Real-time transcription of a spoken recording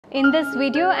In this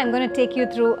video, I'm going to take you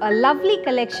through a lovely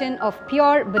collection of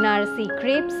pure Banarasi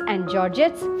crepes and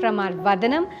georgettes from our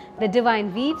Vadanam, the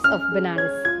divine weaves of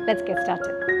Banaras. Let's get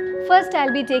started. First,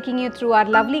 I'll be taking you through our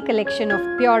lovely collection of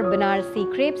pure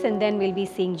Banarasi crepes and then we'll be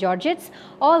seeing georgettes.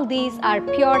 All these are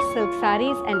pure silk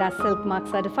sarees and are silk mark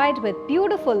certified with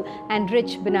beautiful and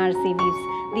rich Banarasi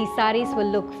weaves. These sarees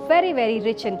will look very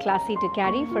rich and classy to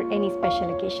carry for any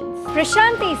special occasions.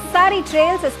 Prashanti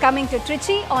Sareetrails is coming to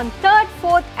Trichy on 3rd,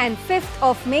 4th and 5th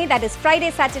of May, that is Friday,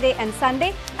 Saturday and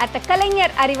Sunday at the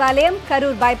Kalaignar Arivalayam,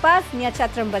 Karur bypass near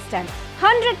Chathiram bus stand.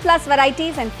 100 plus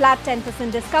varieties and flat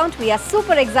 10% discount. We are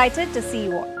super excited to see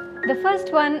you all. The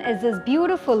first one is this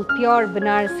beautiful pure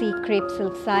Banarasi crepe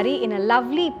silk saree in a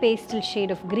lovely pastel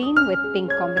shade of green with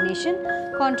pink combination.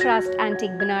 Contrast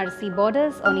antique Banarasi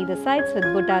borders on either sides with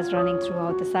buttas running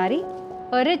throughout the saree.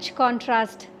 A rich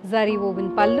contrast zari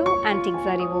woven pallu, antique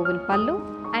zari woven pallu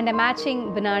and a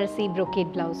matching Banarasi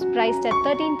brocade blouse priced at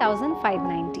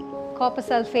 13,590. Copper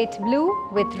sulphate blue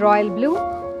with royal blue.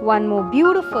 One more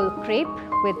beautiful crepe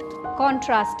with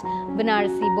contrast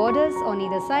Banarasi borders on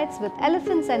either sides with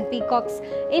elephants and peacocks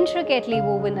intricately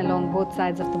woven along both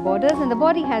sides of the borders, and the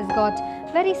body has got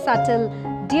very subtle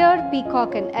deer,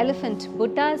 peacock and elephant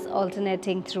buttas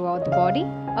alternating throughout the body.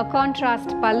 A contrast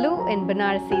pallu in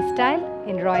Banarasi style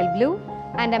in royal blue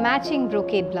and a matching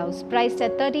brocade blouse priced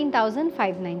at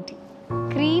 13,590.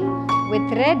 Cream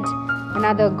with red,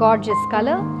 another gorgeous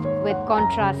color with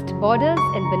contrast borders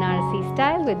in Banarasi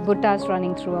style with buttas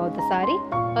running throughout the saree.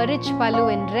 A rich pallu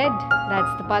in red,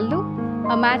 that's the pallu.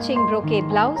 A matching brocade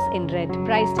blouse in red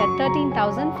priced at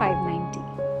 13,590.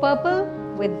 Purple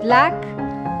with black,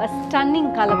 a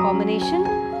stunning color combination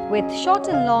with short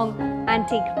and long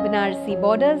antique Banarasi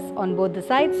borders on both the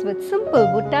sides with simple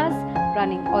buttas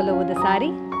running all over the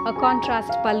saree. A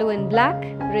contrast pallu in black,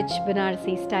 rich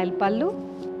Banarasi style pallu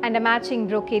and a matching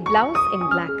brocade blouse in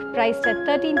black priced at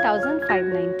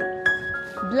 13,590.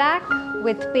 Black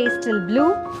with pastel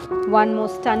blue, one more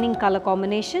stunning color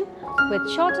combination with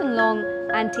short and long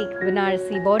antique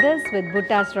Banarasi borders with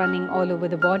buttas running all over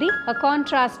the body. A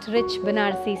contrast rich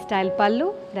Banarasi style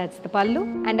pallu, that's the pallu,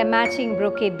 and a matching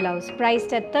brocade blouse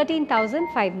priced at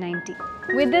 13,590.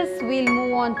 With this, we'll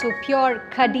move on to pure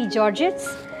Khadi georgettes.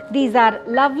 These are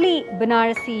lovely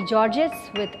Banarasi georgettes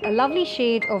with a lovely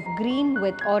shade of green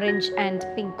with orange and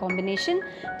pink combination,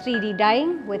 3D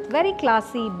dyeing with very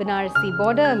classy Banarasi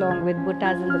border along with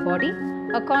buttas in the body,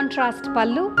 a contrast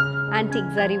pallu,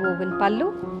 antique zari woven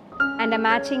pallu and a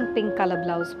matching pink color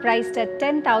blouse priced at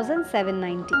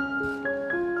 10,790.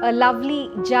 A lovely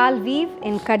jal weave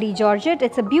in Khadi georgette.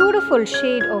 It's a beautiful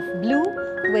shade of blue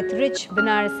with rich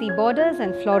Banarasi borders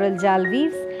and floral jal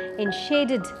weaves in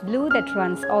shaded blue that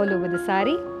runs all over the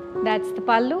saree. That's the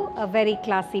pallu, a very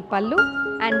classy pallu,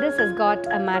 and this has got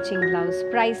a matching blouse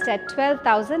priced at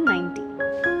 12,090.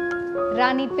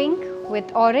 Rani pink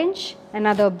with orange,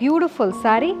 another beautiful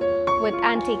saree with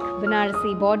antique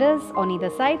Banarasi borders on either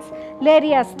sides,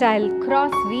 Leria style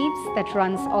cross weaves that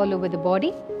runs all over the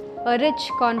body. A rich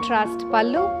contrast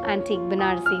pallu, antique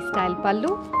Banarasi style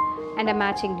pallu and a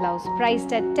matching blouse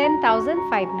priced at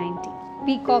 10,590.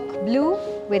 Peacock blue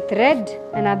with red,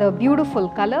 another beautiful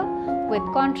color with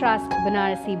contrast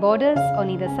Banarasi borders on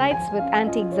either sides with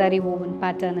antique zari woven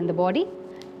pattern in the body.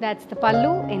 That's the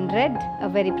pallu in red, a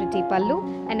very pretty pallu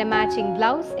and a matching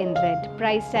blouse in red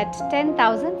priced at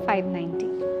 10,590.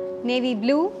 Navy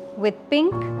blue with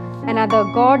pink, another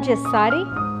gorgeous sari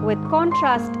with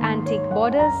contrast antique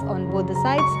borders on both the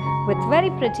sides with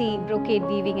very pretty brocade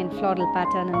weaving and floral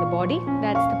pattern in the body.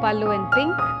 That's the pallu in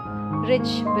pink,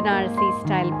 rich Banarasi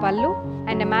style pallu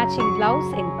and a matching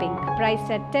blouse in pink priced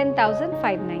at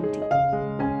 10,590.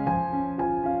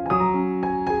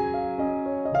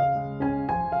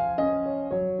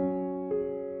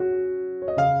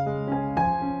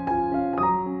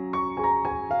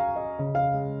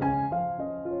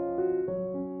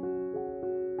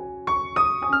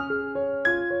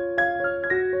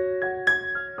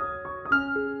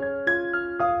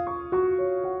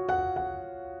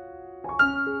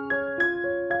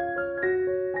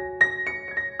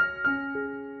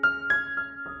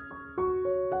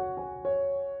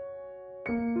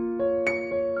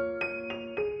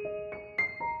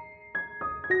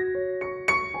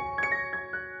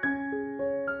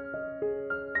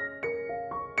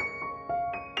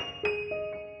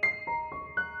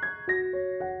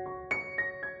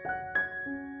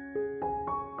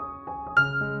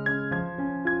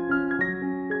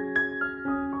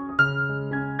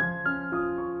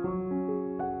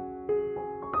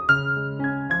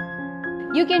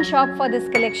 You can shop for this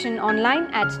collection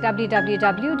online at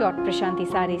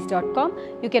www.prashantisarees.com.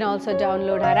 You can also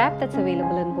download our app that's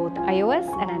available in both iOS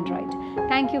and Android.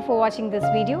 Thank you for watching this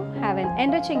video. Have an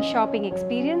enriching shopping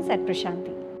experience at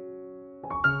Prashanti.